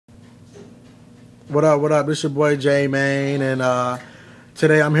What up, what up? It's your boy J Main, and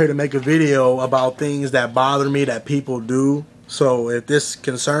today I'm here to make a video about things that bother me that people do. So if this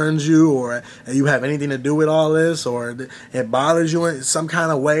concerns you, or you have anything to do with all this, or it bothers you in some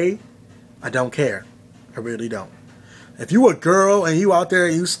kind of way, I don't care. I really don't. If you a girl and you out there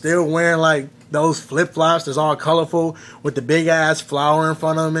and you still wearing like those flip-flops that's all colorful with the big ass flower in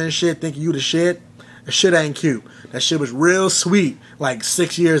front of them and shit, thinking you the shit, that shit ain't cute. That shit was real sweet like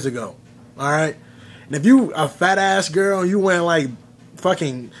 6 years ago. Alright? And if you a fat ass girl and you wearing like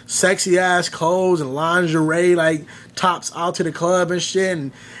fucking sexy ass clothes and lingerie, like tops out to the club and shit,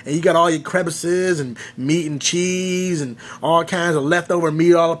 and you got all your crevices and meat and cheese and all kinds of leftover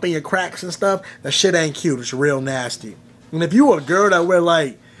meat all up in your cracks and stuff, that shit ain't cute. It's real nasty. And if you a girl that wear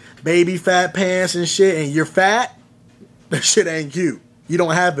like baby fat pants and shit and you're fat, that shit ain't cute. You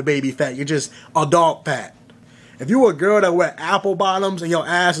don't have the baby fat, you're just adult fat. If you a girl that wear apple bottoms and your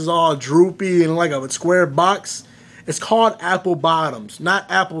ass is all droopy and like a square box, it's called apple bottoms, not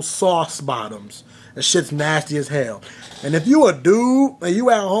apple sauce bottoms. That shit's nasty as hell. And if you a dude and you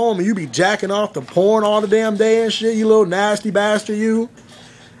at home and you be jacking off the porn all the damn day and shit, you little nasty bastard, you.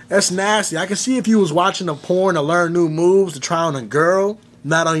 That's nasty. I can see if you was watching a porn to learn new moves to try on a girl,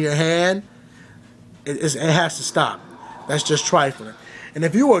 not on your hand. It has to stop. That's just trifling. And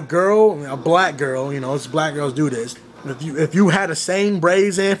if you a girl, a black girl, you know, it's black girls do this. If you had the same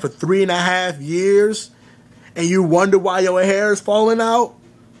braids in for 3.5 years, and you wonder why your hair is falling out,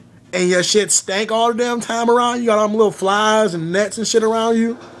 and your shit stank all the damn time around you, got all them little flies and nets and shit around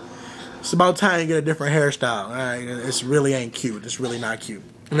you, it's about time you get a different hairstyle. All right? It really ain't cute. It's really not cute.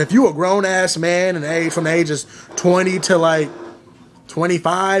 And if you a grown ass man and from the ages 20 to like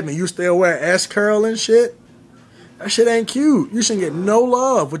 25, and you still wear S curl and shit, that shit ain't cute. You shouldn't get no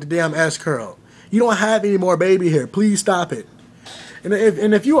love with the damn S curl. You don't have any more baby hair. Please stop it. And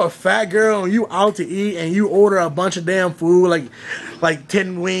if you a fat girl and you out to eat and you order a bunch of damn food, like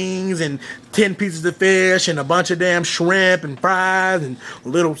 10 wings and 10 pieces of fish and a bunch of damn shrimp and fries and a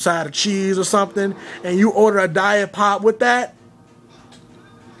little side of cheese or something, and you order a diet pop with that,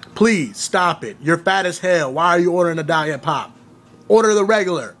 please stop it. You're fat as hell. Why are you ordering a diet pop? Order the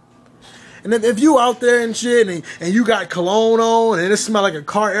regular. And if you out there and shit and you got cologne on and it smell like a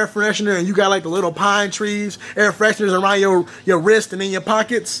car air freshener and you got like the little pine trees air fresheners around your wrist and in your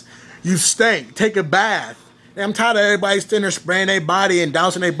pockets, you stink. Take a bath. And I'm tired of everybody sitting there spraying their body and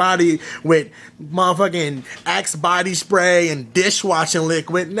dousing their body with motherfucking Axe body spray and dishwashing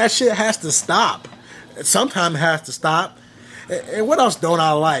liquid. And that shit has to stop. Sometimes it has to stop. And what else don't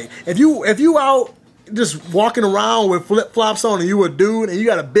I like? If you out just walking around with flip-flops on and you a dude and you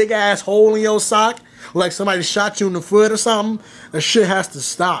got a big ass hole in your sock like somebody shot you in the foot or something, that shit has to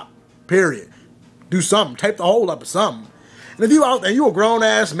stop. Period. Do something. Tape the hole up or something. And if you out there, you a grown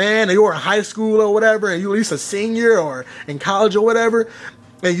ass man and you're in high school or whatever and you at least a senior or in college or whatever,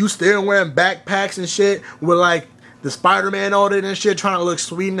 and you still wearing backpacks and shit with like the Spider-Man on it and shit, trying to look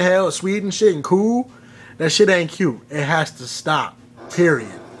sweet in hell, sweet and shit and cool, that shit ain't cute. It has to stop.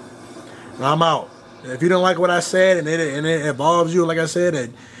 Period. And I'm out. If you don't like what I said and it involves you, like I said,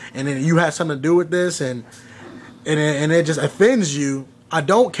 and then you had something to do with this and it just offends you, I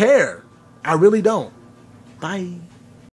don't care. I really don't. Bye.